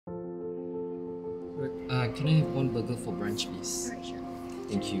Can I have one burger for brunch, please? Alright, sure.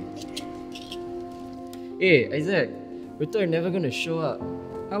 Thank you. Hey, Isaac. We thought you're never gonna show up.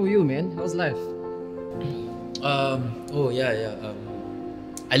 How are you, man? How's life? Oh yeah.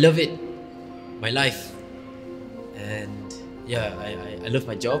 I love it. My life. And yeah, I love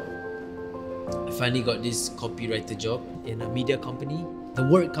my job. I finally got this copywriter job in a media company. The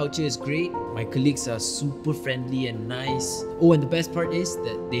work culture is great. My colleagues are super friendly and nice. Oh, and the best part is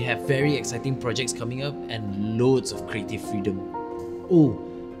that they have very exciting projects coming up and loads of creative freedom. Oh,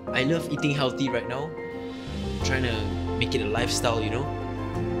 I love eating healthy right now. I'm trying to make it a lifestyle, you know?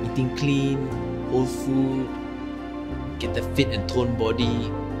 Eating clean, whole food, get the fit and toned body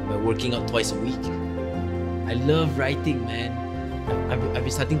by working out twice a week. I love writing, man. I've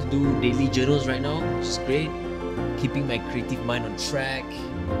been starting to do daily journals right now, which is great. Keeping my creative mind on track,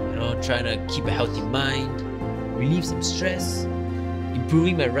 you know, trying to keep a healthy mind, relieve some stress,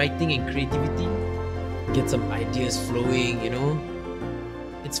 improving my writing and creativity, get some ideas flowing, you know.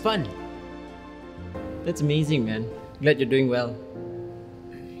 It's fun. That's amazing, man. Glad you're doing well.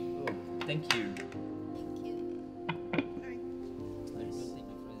 Oh, thank you.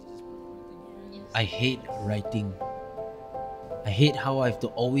 I hate writing. I hate how I have to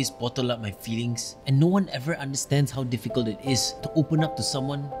always bottle up my feelings, and no one ever understands how difficult it is to open up to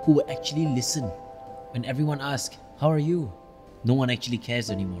someone who will actually listen. When everyone asks, "How are you?" no one actually cares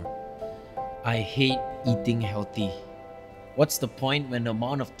anymore. I hate eating healthy. What's the point when the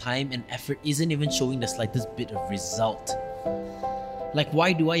amount of time and effort isn't even showing the slightest bit of result? Like,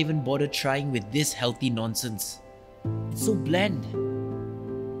 why do I even bother trying with this healthy nonsense? It's so bland.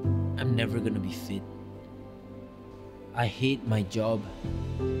 I'm never gonna be fit. I hate my job.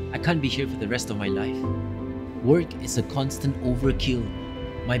 I can't be here for the rest of my life. Work is a constant overkill.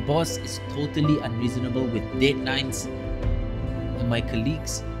 My boss is totally unreasonable with deadlines, and my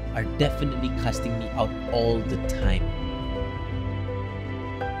colleagues are definitely casting me out all the time.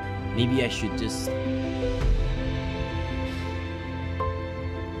 Maybe I should just...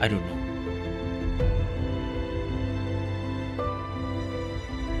 I don't know.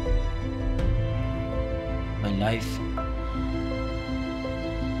 My life,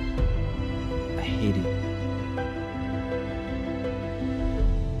 I hate it.